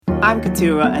I'm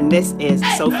Katura and this is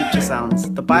Soul Future Sounds,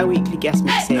 the bi-weekly guest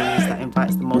mix series that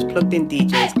invites the most plugged-in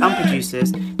DJs and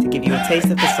producers to give you a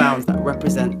taste of the sounds that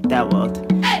represent their world.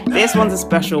 This one's a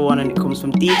special one and it comes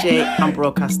from DJ and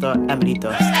broadcaster Emily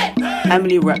Dust.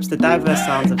 Emily reps the diverse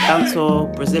sounds of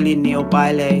dancehall, Brazilian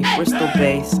neo-baile, Bristol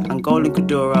bass, Angolan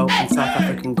kuduro and South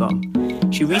African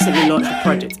gum. She recently launched a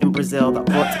project in Brazil that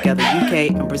brought together UK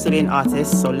and Brazilian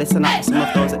artists, so listen out for some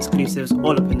of those exclusives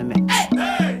all up in the mix.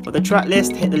 For the track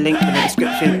list, hit the link in the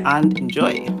description and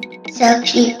enjoy. Soul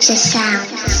Future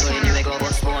Sounds. Anyway go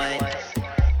boss boy.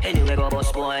 Anyway go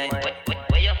boss boy.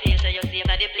 Where you feel say you see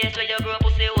that the place where you grow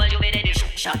up say well you made it.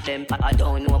 Shot them, I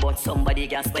don't know about somebody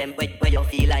gas them. Where you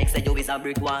feel like say you is a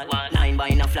brick wall. 9 by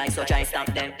a fly so try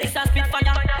stop them. This a spit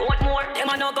fire, what more? Them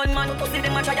a no gunman, to see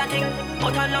them a try a thing.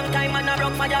 But a long time and a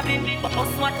rock fire pin. But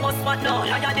us what, no,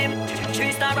 liar them.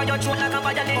 3 star on your throat like a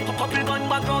violin. Couple gun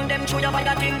background them show you by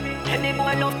a thing. Any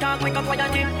boy love talk make a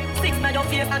quiet thing. 6 na your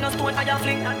face and a stone fire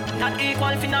fling. Not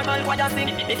equal funeral why you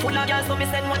sing. Me full of girls so me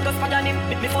send one go fire him.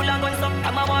 Me full of guns up,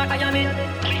 I'm a war I am in.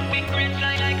 Quick green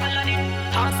fly like Aladdin.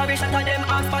 Ask for a shot of them,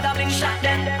 ask for the bling shot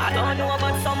them. I don't know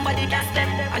about somebody gas them.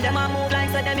 And them a move like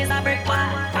so them is a brick wall.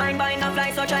 Time by no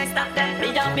fly so try stop them.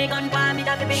 Me have me gun palm, me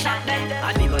have me shot them.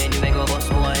 And me go anyway go boss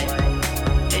boy.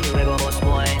 Anyway go boss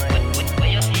boy.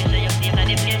 Where you see so you see that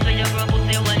the place where you grow up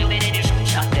say well you made it.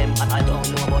 Shot them, I don't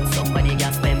know about somebody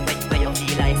gas them. Where you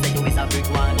feel like say you is a brick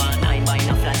wall. 9 by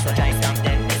no fly so try stop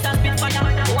them. This a spit fire,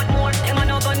 what more? Them a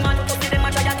no gunman, to see them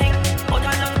a try a thing. But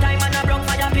a long time and a broke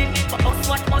fire pin. But us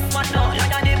what, no,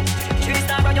 like a them. 3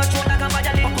 star on your throat like a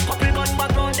violin. Couple gun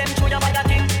background them show you by a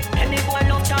thing. Any boy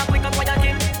love talk quick up why a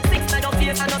thing. 6 na your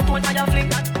face and a stone fire fling.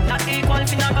 Not equal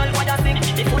funeral why a sing.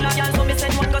 Me full of girls so me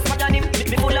send one go spot on him.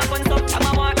 Me full of guns up, I'm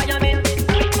a war I am in.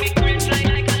 Quick green fly like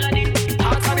Aladdin.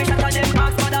 Ask for a shot of them,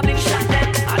 ask for the bling shot them.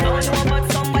 I don't know about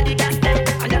somebody gas them.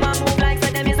 And them a move like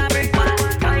so them is a brick wall.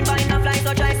 Time by no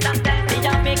fly so try stop them. Me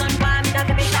have me gun palm, me have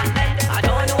me shot them. I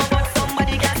don't know about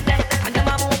somebody gas them. And them a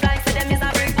move like so them is a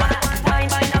brick wall. Time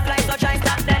by no fly so try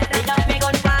stop them. Me have me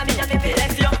gun palm, me have me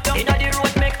left you. Inna the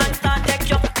road make and start take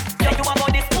you. Tell you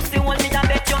about this pussy one me a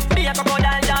bet you. Me a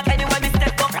crocodile dog anywhere me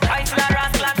step up. Right to the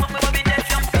ras class up where we deaf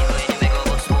you. Anyway go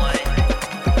boss boy.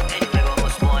 Anyway go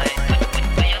boss boy.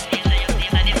 Where you feel say you see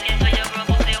that the place where you grow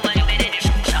up say well you made it.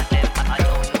 Shot them, I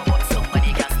don't know about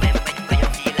somebody gas them. Where you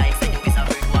feel like say you is a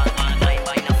brick wall. 9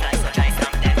 by no fly so try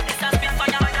stop them. This a spit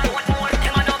fire, what more?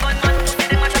 Them a no gunman, to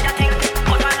see them a try a thing.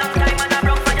 But a long time and a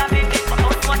broke fire pin.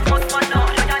 But us what, no,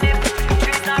 like a them.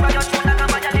 3 star on your throat like a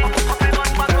violin. Couple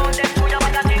gun background them show you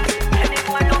by a thing. Any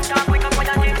boy love talk quick up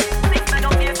why a thing. 6 na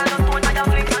your face and a stone fire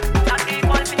fling. Not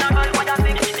equal funeral why a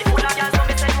sing. Me full of girls so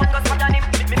me send one go spot on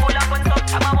him. Me full of guns up,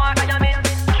 I'm a war I am in.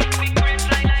 Quick green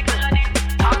fly like Aladdin.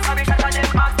 Ask for a shot of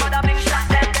them, ask for the bling shot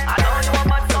them. I don't know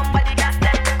about somebody gas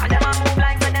them. And them a move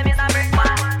like so them is a brick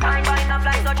wall. Time by no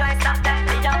fly so try stop them.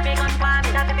 Me have me gun palm,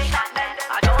 me have me shot them.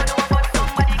 I don't know about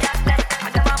somebody gas them.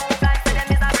 And them a move like so them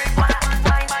is a brick wall.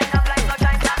 Time by no fly so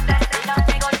try stop them. Me have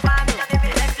me gun palm, me have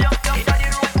me left you. Inna the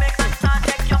road make and start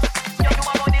take you. You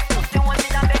about this pussy one me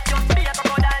a bet you. Me a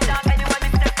crocodile dog anywhere me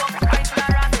step up. Right to the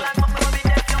ras class up where we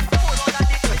deaf you. Pull out of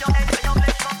this with your head when you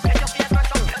flex up. Get your face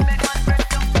brush up, you make man press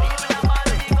you. Me with a ball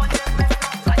with the gun them rest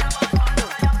up. Fire ball, I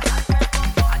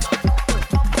don't know about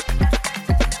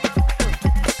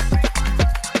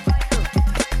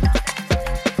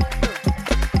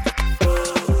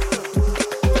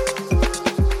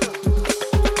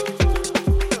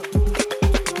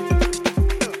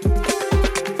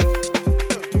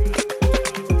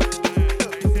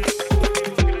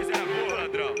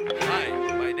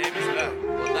My name is Léo,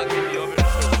 vou dar aquele homem no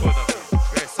seu foda,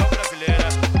 versão brasileira,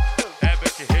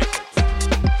 Herbert Richards.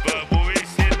 Vamos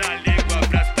ensinar língua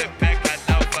pras pepecas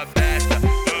analfabeta.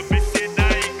 Vamos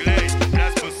ensinar inglês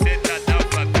pras bucetas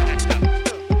analfabeta.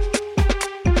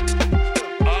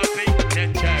 Open the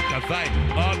checker, vai,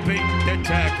 open the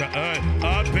checker,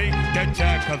 open the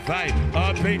checker, vai,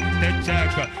 open the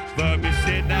checker. Vamos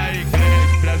ensinar inglês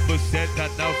pras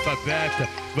bucetas analfabeta.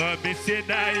 Vamos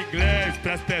ensinar inglês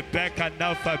pras pepecas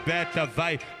analfabeta,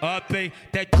 vai, open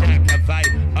the checker, vai,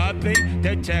 open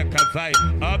the checker, vai,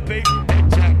 open the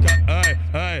checker,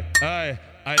 ai,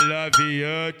 I love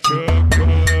you, choco,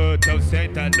 então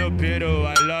senta no peru,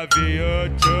 I love you,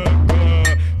 choco,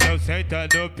 então senta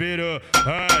no peru,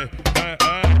 ai,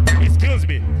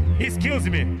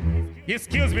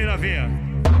 excuse me, novinha.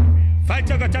 Vai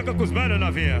tchaca-tchaca com os manos,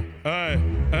 novinha.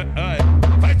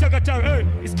 Vai tchaca-tchaca,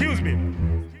 excuse me.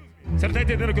 Você não tá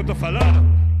entendendo o que eu tô falando?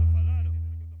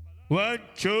 1,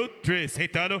 2, 3,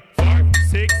 sentando, 4,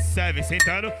 6, 7,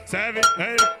 sentando, 7,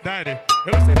 8, 9.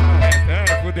 Eu não sei falar o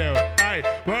resto, fudeu. Ai,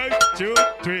 1, 2,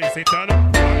 3, sentando,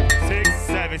 4, 6,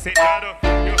 7, sentando.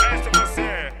 E o resto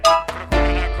você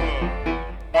procura na cor.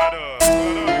 Parou,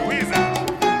 Wizard.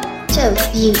 So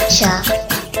Future.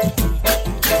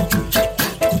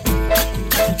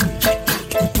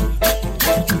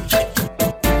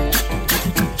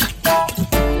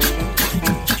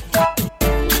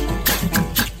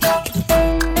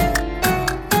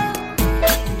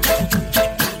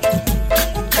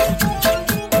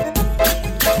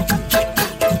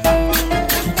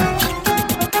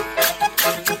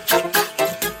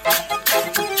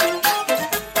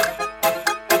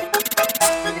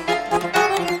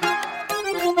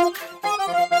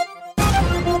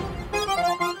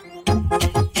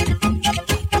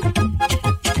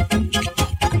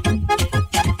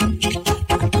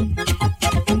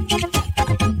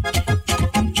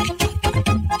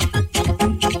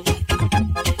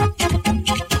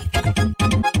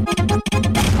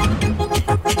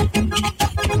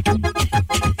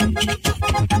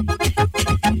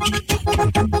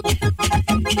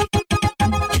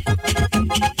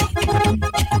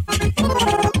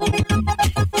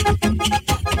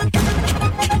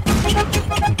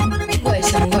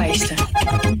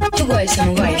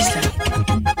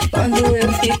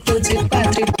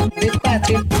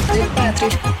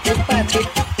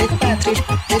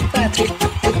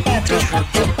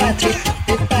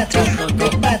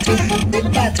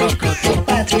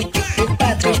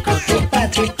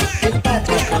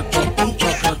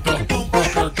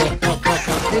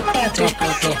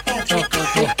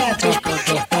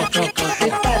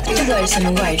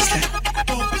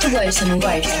 Você não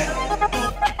gosta?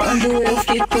 Quando eu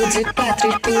fico de quatro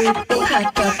e tu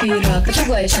empurra tua piroca. Tu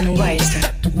gosta, não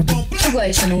gosta? Tu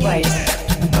gosta, não gosta?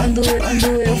 Quando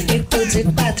eu fico de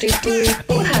quatro e tu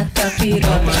empurra tua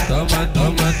piroca. Toma,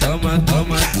 toma, toma,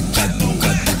 toma, tuca, tuca,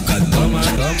 tuca, toma,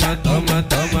 toma, toma,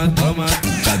 toma, toma,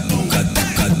 tuca, tuca,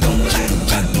 tuca, toma,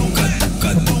 tuca, tuca,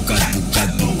 tuca, tuca,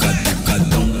 tuca, tuca,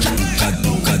 tuca,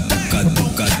 tuca, tuca,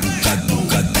 tuca, tuca,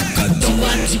 tuca, tuca, toma.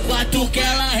 De quatro que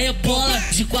ela rebola,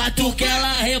 de quatro que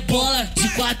ela rebola, de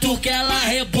quatro que ela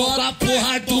rebola, a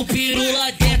porra do piru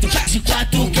lá dentro. De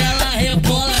quatro que ela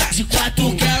rebola, de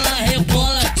quatro que ela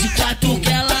rebola, de quatro que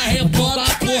ela rebola,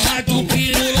 a porra do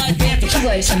piru lá dentro. Tu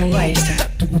gosta, não gosta?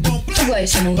 Tu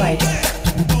gosta, não gosta?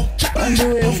 Quando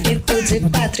eu fico de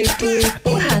quatro e tu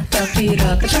empurra tua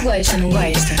piroca. Tu gosta, não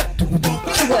gosta? Tu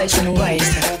gosta, não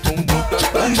gosta?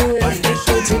 Quando eu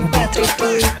fico de quatro e tu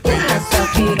empurra tua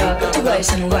piroca. Tu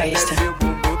gosta, não gosta?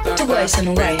 Tu gosta,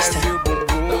 não gosta?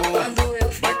 Quando eu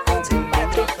fico de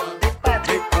quatro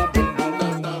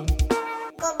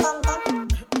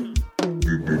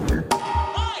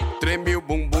Treme o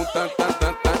bumbum, tan tan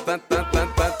tan tan tan tan tan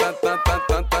tan tan tan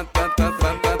tan tan tan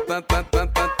tan tan.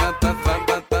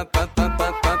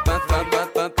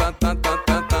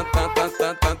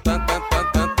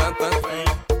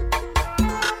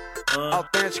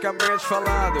 Autenticamente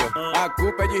falando, a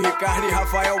culpa é de Ricardo e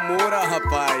Rafael Moura,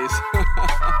 rapaz.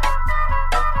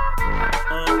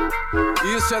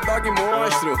 Isso é Dog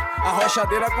Monstro, a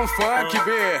rochadeira com funk,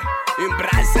 B.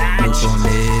 Embrasante. No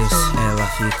começo ela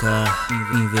fica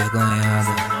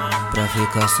envergonhada, pra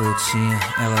ficar soltinha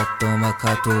ela toma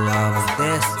catuaba.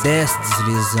 Desce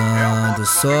deslizando,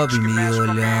 sobe me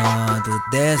olhando.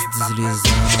 Desce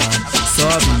deslizando,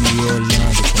 sobe me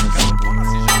olhando com o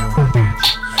bumbum.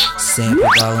 Sempre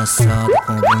balançando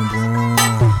com o bumbum.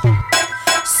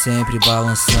 Sempre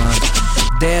balançando.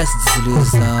 Desce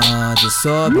deslizando,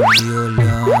 sobe me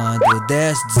olhando.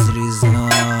 Desce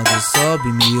deslizando,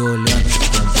 sobe me olhando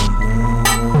com o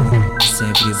bumbum.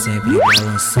 Sempre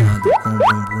balançando com o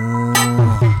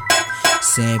bumbum.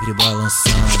 Sempre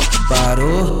balançando.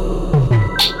 Parou?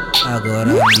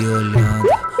 Agora me olhando.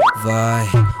 Vai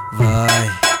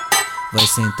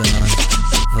sentando.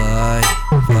 Vai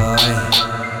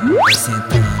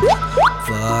sentando.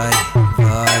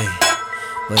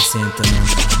 Vai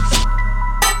sentando.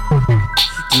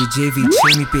 DJ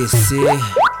Vitinho MPC,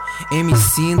 M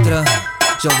Sintra,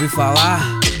 já ouviu falar?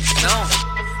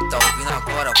 Não? Tá ouvindo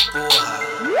agora, porra.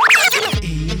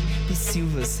 E se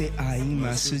você aí,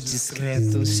 macho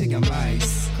discreto, chega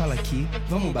mais, cola aqui,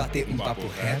 vamos bater um papo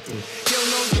reto. Eu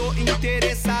não tô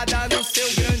interessada no seu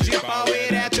grande pau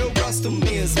ereto. Eu gosto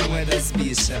mesmo é das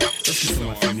bichas, as que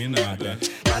são afeminadas,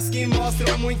 as que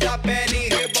mostram muita pele e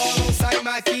rebolam, sai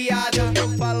maquiada.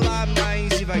 Vou falar mais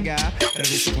devagar, pra ver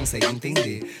se consegue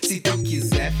entender. Se tu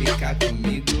quiser ficar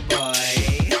comigo,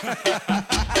 boy,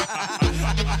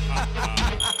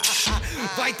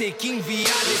 vai ter que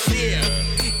enviar descer.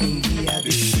 Enviar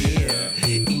descer,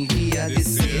 enviar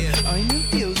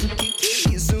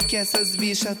essas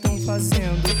bichas tão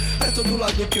fazendo? Pra todo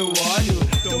lado que eu olho,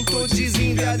 tão todos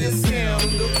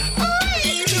desenviadecendo.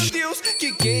 Ai, meu Deus,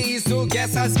 que é isso que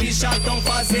essas bichas tão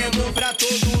fazendo? Pra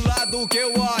todo lado que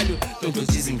eu olho, tão todos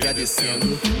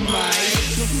desenviadecendo.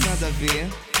 Mas não tem nada a ver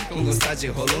com gostar de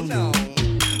rolo ou não.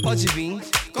 Pode vir,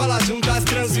 cola junto as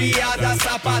transviadas,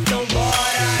 sapatão,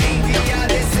 bora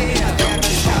enviadecer até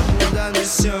deixar a bunda no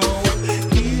chão.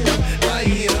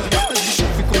 Aí, a bicha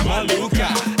ficou maluca.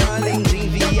 Além de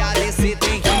enviadecer,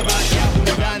 tem que bater a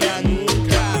bunda na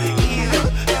nuca.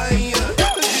 Aí, a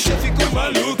bicha ficou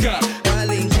maluca.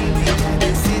 Além de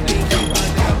enviadecer, tem que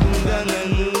bater a bunda na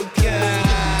nuca.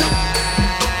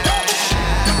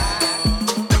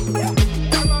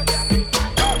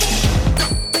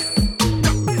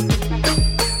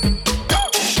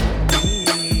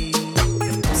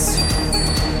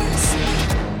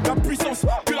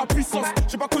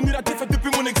 J'ai pas connu la défaite depuis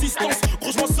mon existence.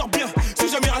 Gros, je m'en sors bien, c'est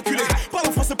jamais miraculé. Parle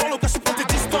en français, parle au cache, prends tes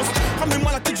distances.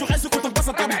 Ramène-moi la tête, je reste quand on passe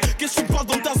à table. Qu'est-ce que tu parles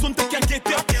dans ta zone, t'es qu'un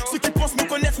guetteur. Ceux qui pensent me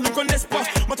connaissent, ne connaissent pas.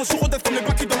 Moi, t'as toujours d'être comme les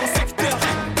bacs dans mon secteur.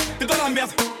 T'es dans la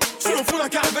merde, je suis au fond d'un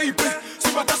carré VIP.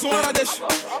 Ces bâtards sont à la dèche.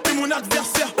 T'es mon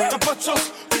adversaire, t'as pas de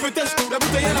chance. Tu peux tèche, la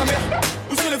bouteille à la mer.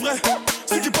 Où sont les vrais?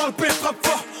 Ceux qui parlent paix, frappe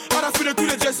fort. À la fin de tous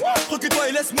les jazz, recule-toi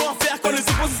et laisse-moi faire. Quand les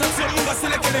opposés s'attirent, mon gars, c'est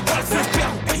là que les balles se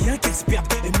perdent. Rien qu'elles se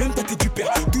perdent, et même toi t'es du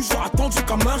père. Toujours attendu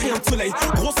comme un rayon de soleil.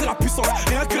 Gros, c'est la puissance,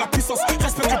 rien que la puissance.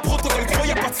 Respecte le protocole, gros,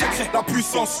 y'a pas de secret. La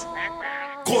puissance,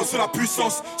 gros, c'est la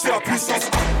puissance, c'est la puissance.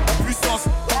 La puissance,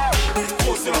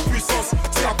 gros, c'est la puissance,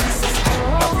 c'est la puissance.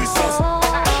 La puissance,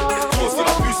 gros, c'est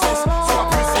la puissance, c'est la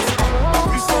puissance. La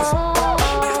puissance,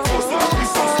 gros, c'est la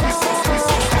puissance, puissance,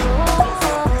 puissance.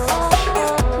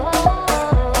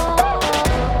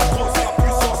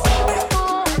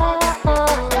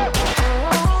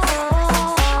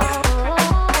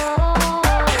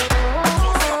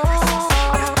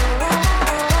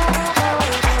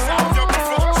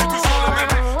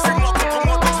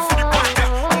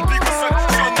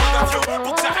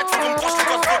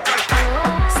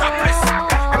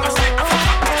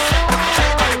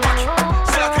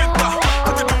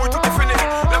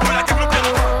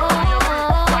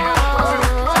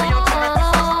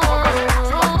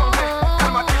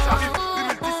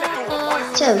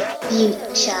 Joe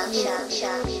Future.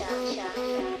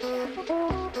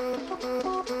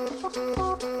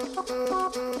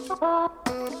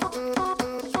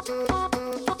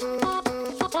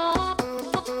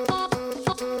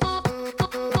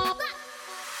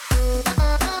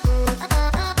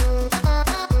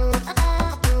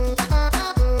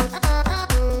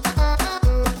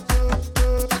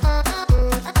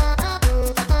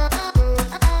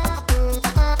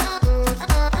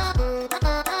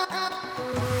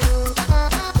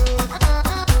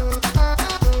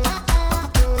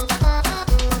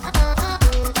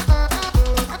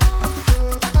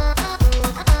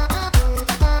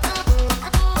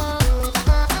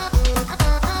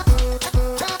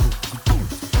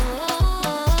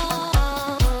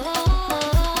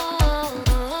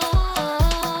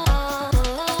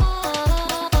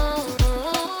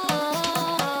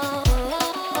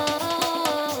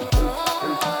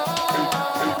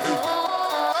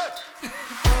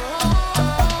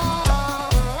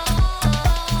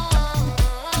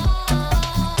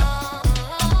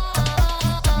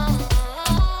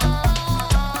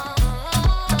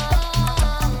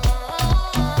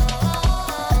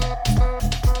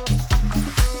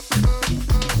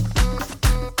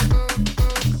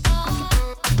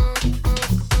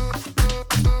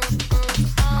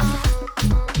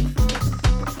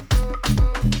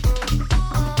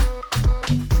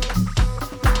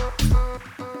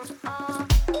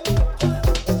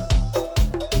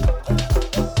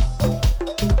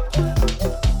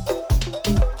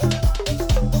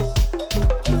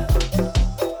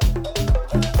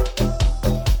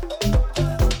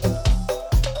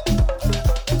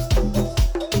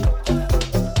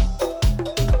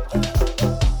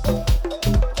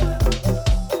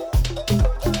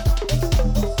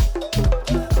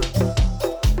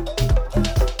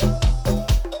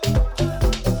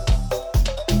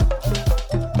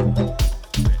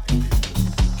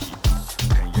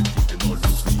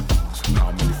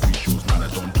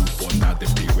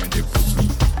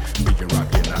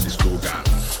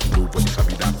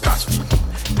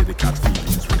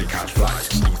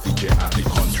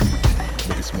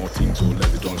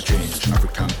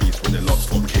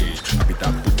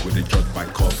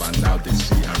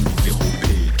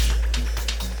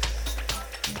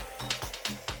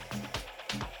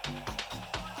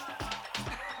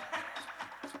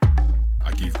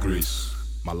 grace.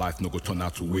 My life no go turn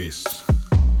out to waste.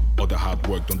 All the hard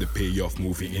work done the payoff,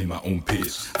 moving in my own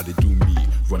pace. I did do me,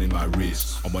 running my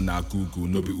race. I'm on that Google,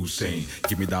 no be Hussein.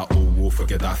 Give me that old wolf,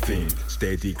 forget that fame.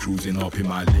 Steady cruising up in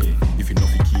my lane. If you know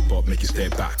if you keep up, make it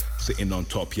step back. Sitting on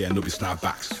top, yeah, no be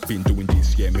snapbacks. Been doing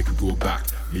this, yeah, make it go back.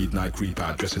 Midnight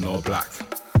creeper, dressing all black.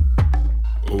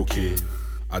 Okay,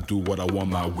 I do what I want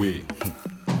my way.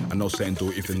 I know saying though,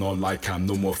 if they not like I'm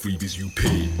no more freebies you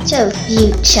pay. So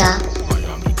future. I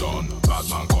am the Don, bad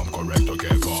man come correct or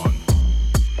get gone.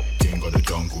 King of the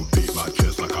jungle, beat my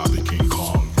chest like I be King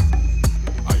Kong.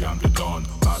 I am the Don,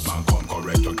 bad man come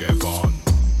correct or get gone.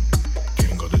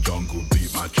 King of the jungle,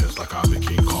 beat my chest like I be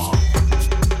King Kong.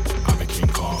 I be King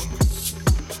Kong.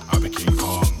 I be King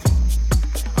Kong.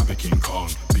 I be King Kong,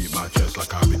 beat my chest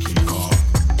like I be King Kong.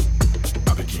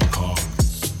 I be King Kong.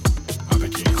 I be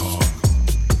King Kong.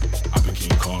 I be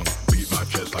King Kong, beat my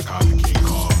chest like I be King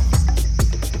Kong.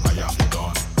 I am the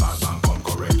Don, bad man come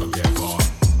correct or get gone.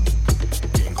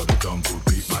 King of the jungle,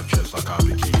 beat my chest like I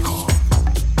be King Kong.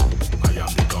 I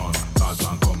am the Don, bad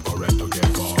man come correct or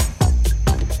get gone.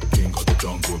 King of the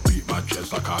jungle, beat my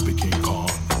chest like I be King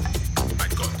Kong.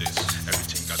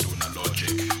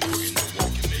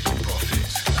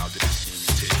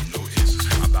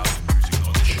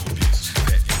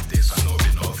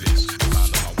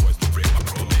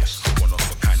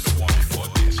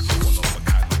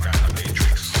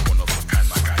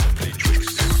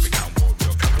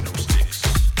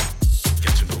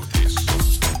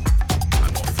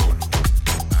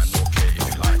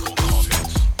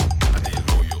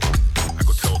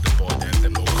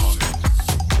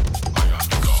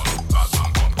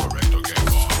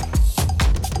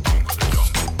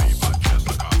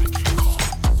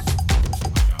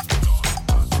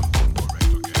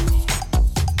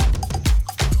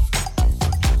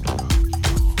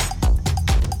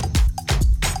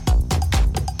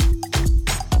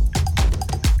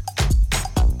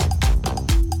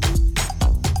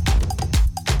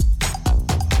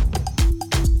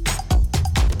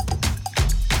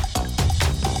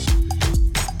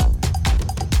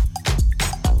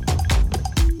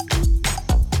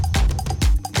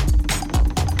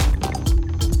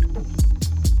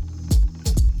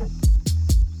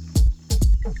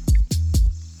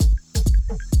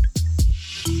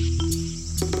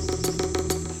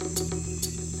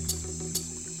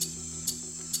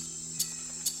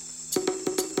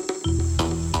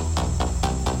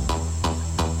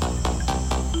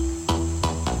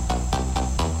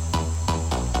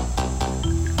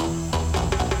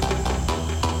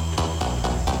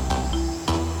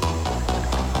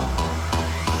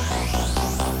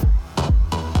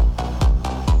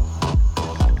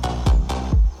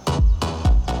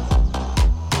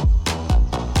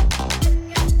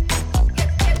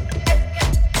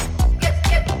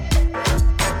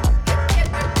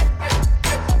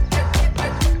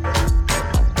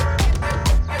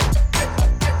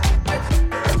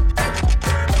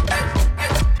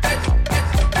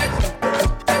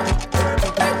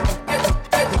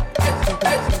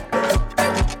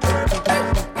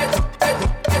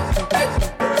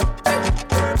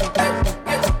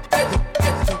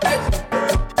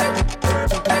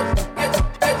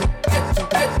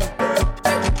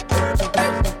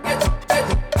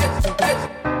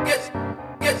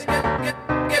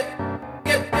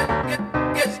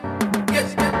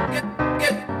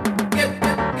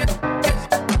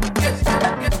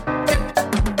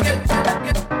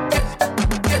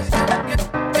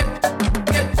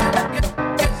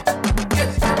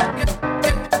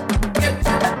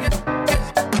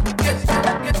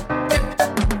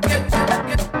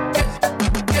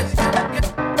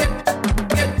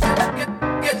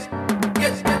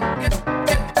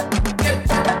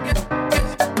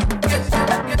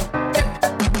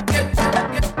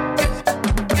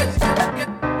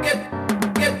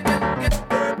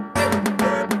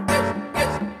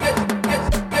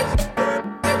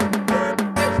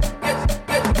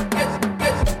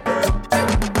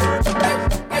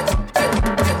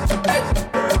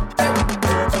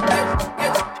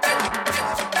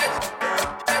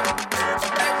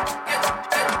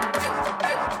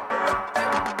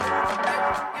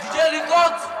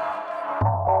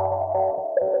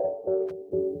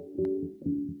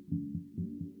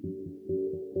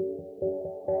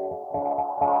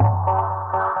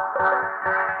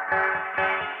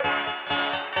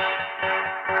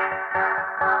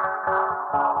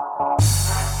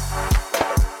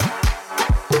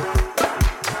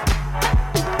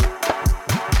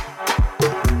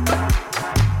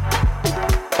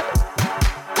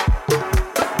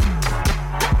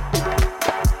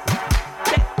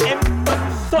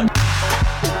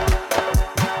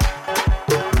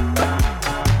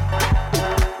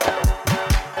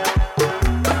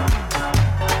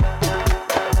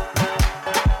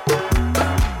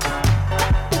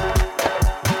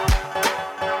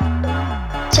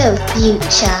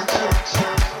 Future.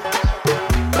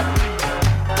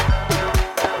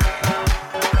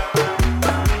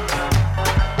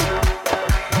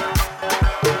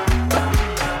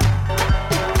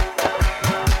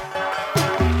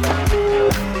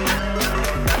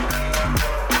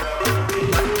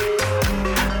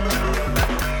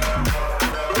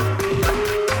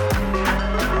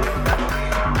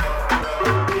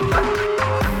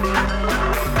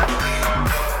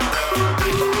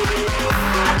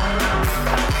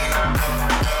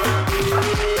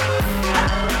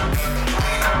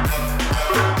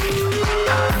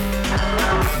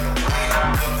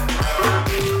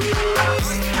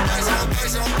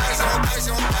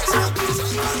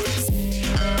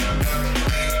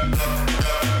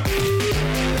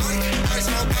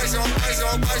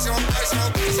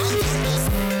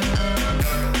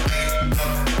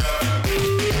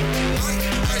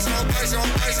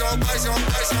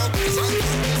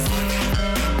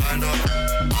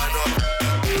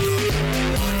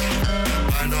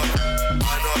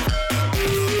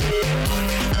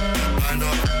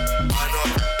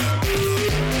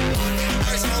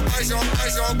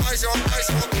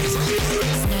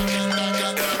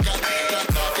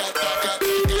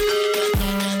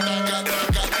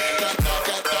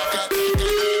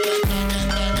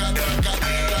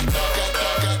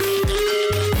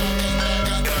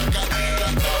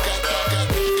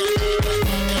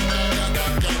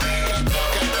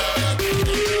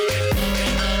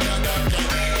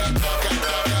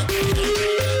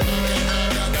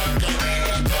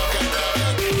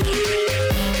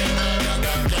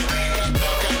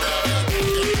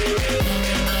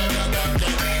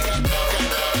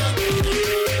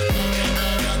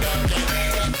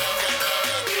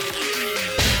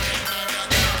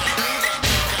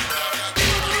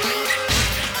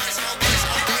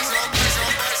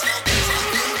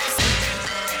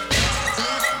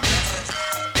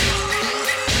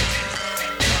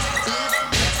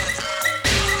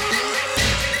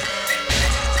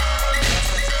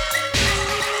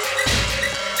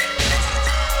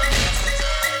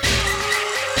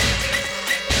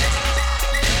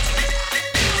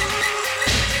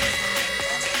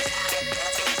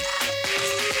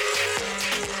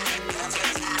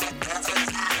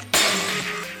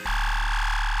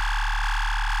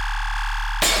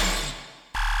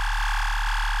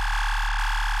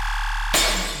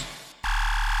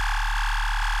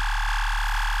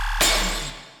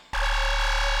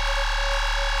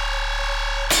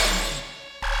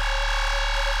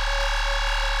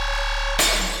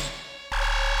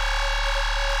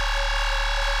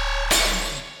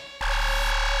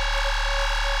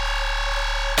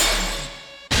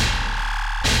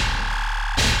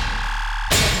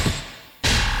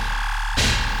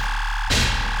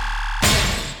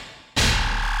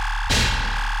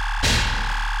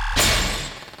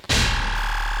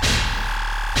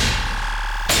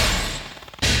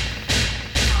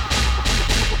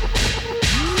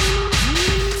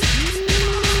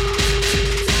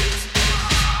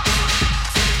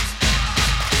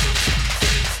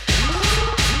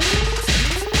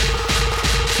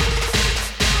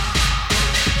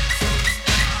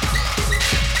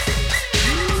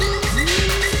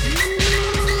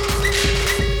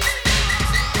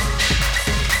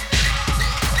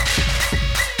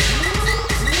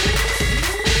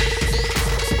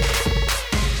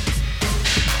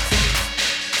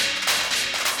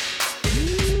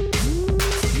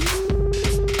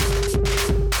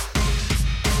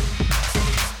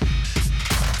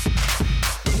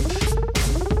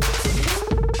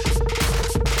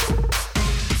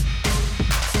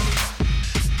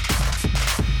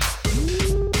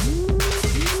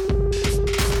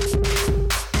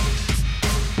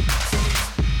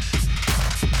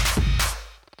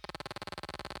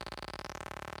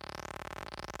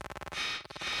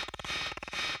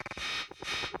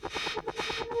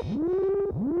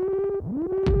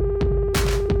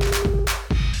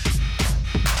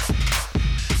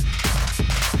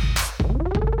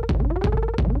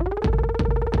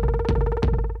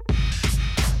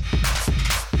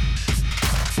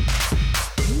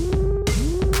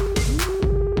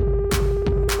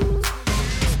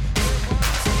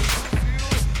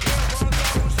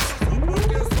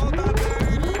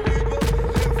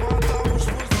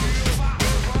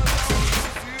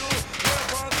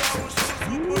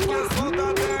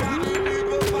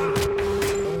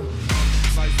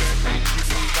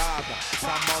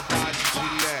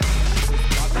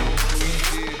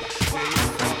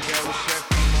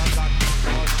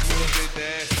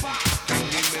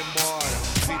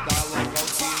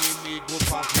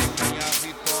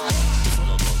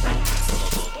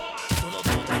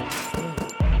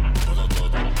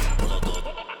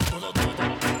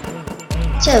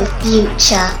 So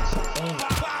Future.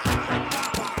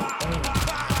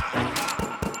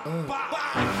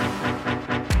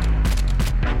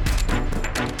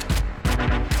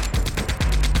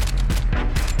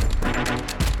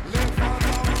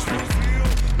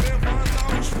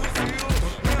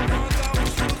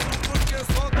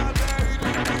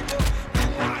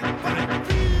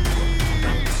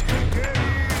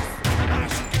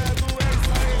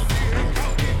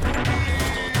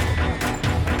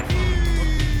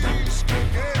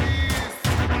 Que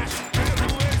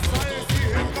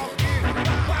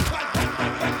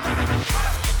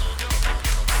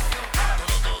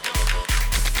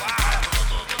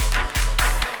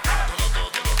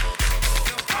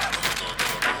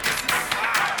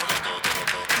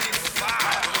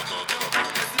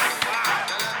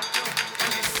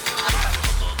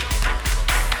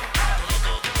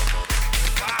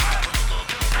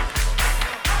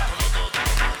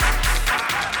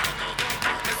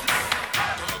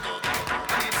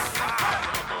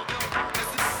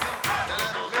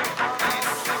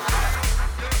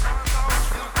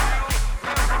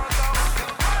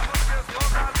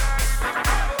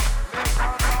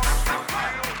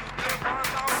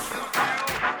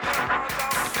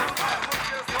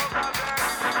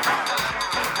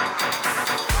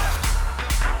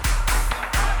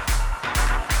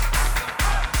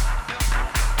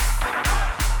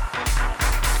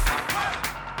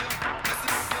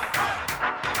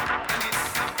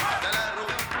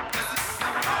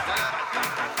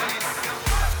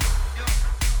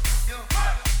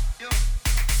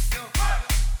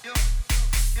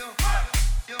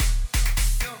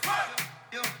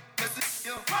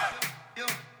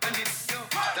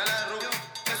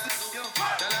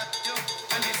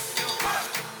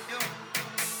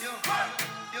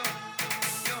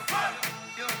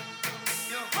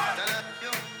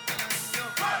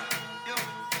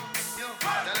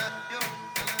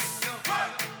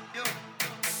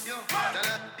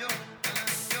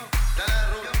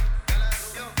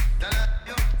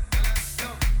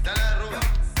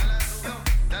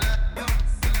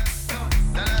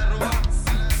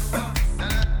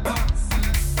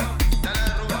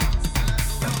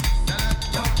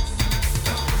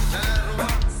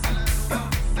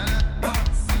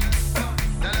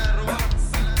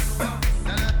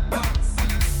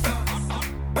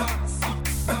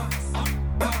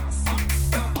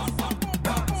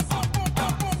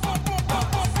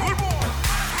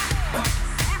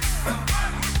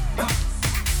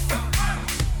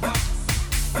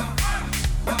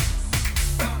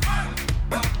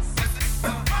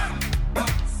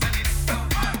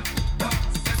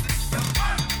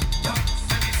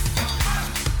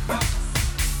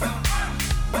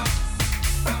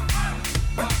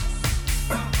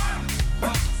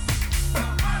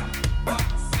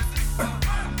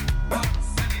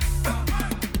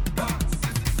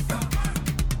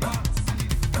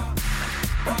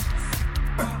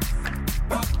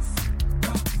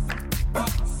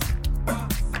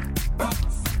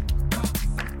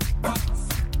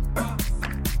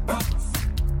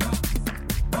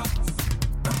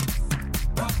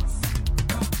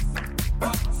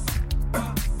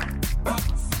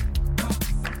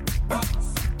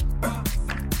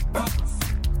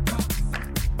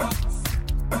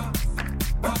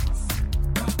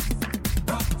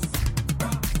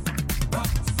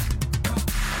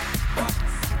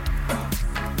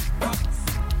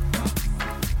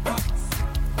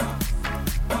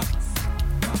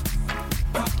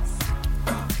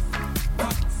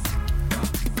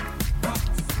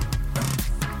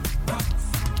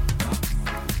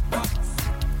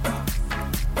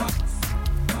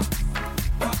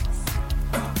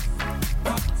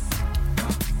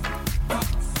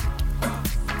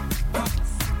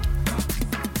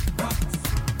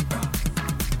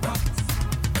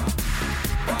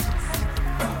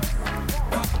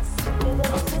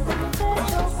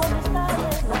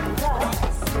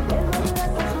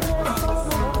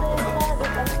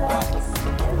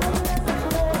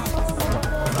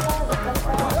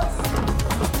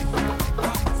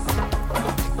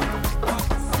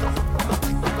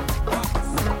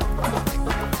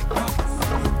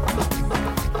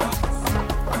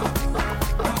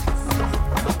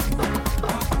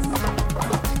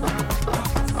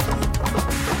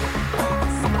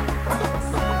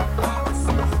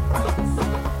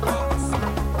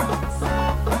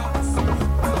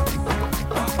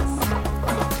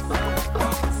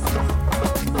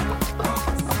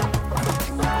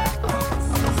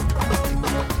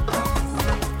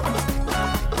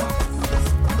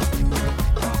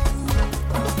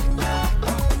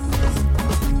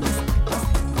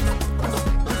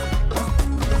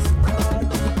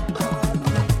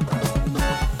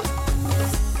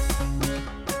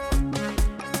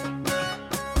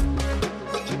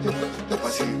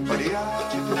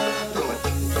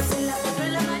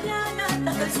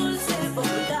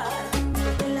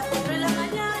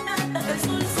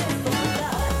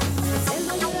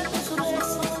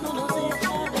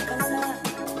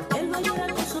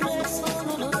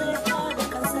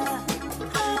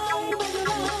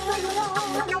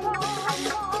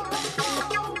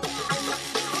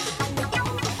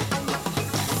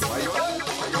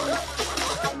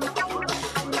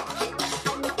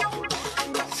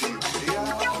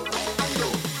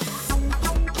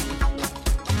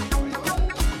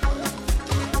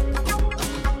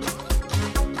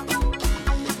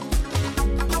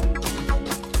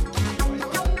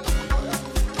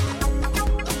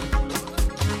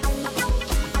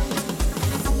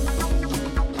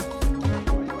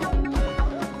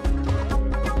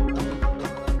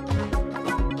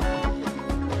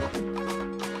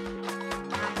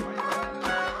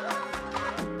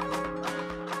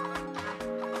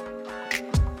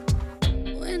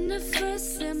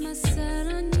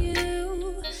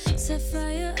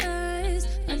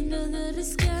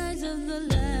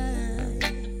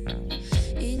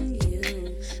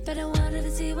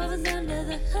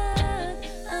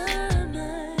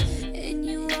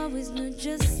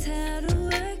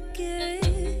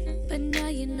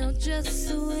just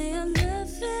the way I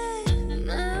love it.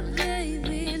 My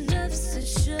baby loves to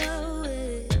show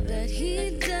it, but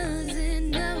he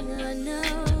doesn't know I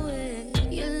know it.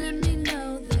 You let me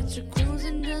know that you're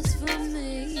cruising just for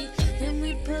me, and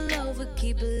we pull over,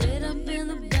 keep it lit up in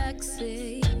the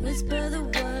backseat. Whisper the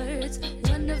words,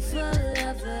 wonderful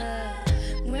lover,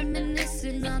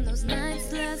 reminiscing on those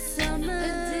nights last summer.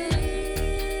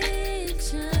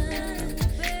 Addiction,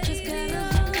 just kinda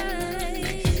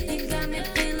high, you got me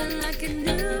feeling like a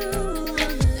new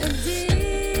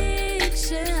addiction.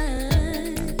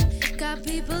 Got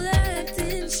people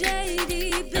acting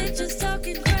shady, bitches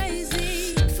talking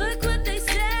crazy. Fuck what they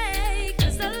say,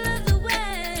 'cause I love the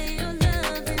way you're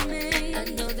loving me. I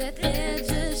know that they're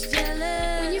just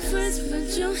jealous. When you first put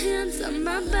your hands on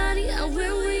my body, I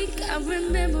went weak. I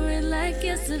remember it like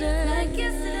yesterday.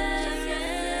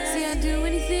 See, I do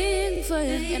anything for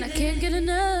you, and I can't get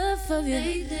enough of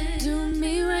you. Do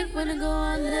me right when I go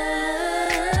on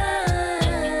love.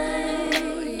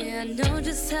 Yeah, I know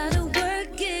just how to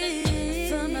work it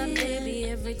for my baby.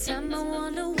 Every time I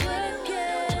wanna work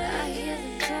it, I hear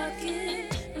them talking,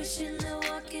 wishing they're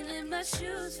walking in my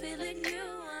shoes, feeling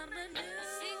new. I'm a new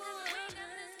single wing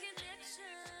of this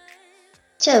connection.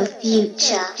 So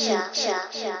Future.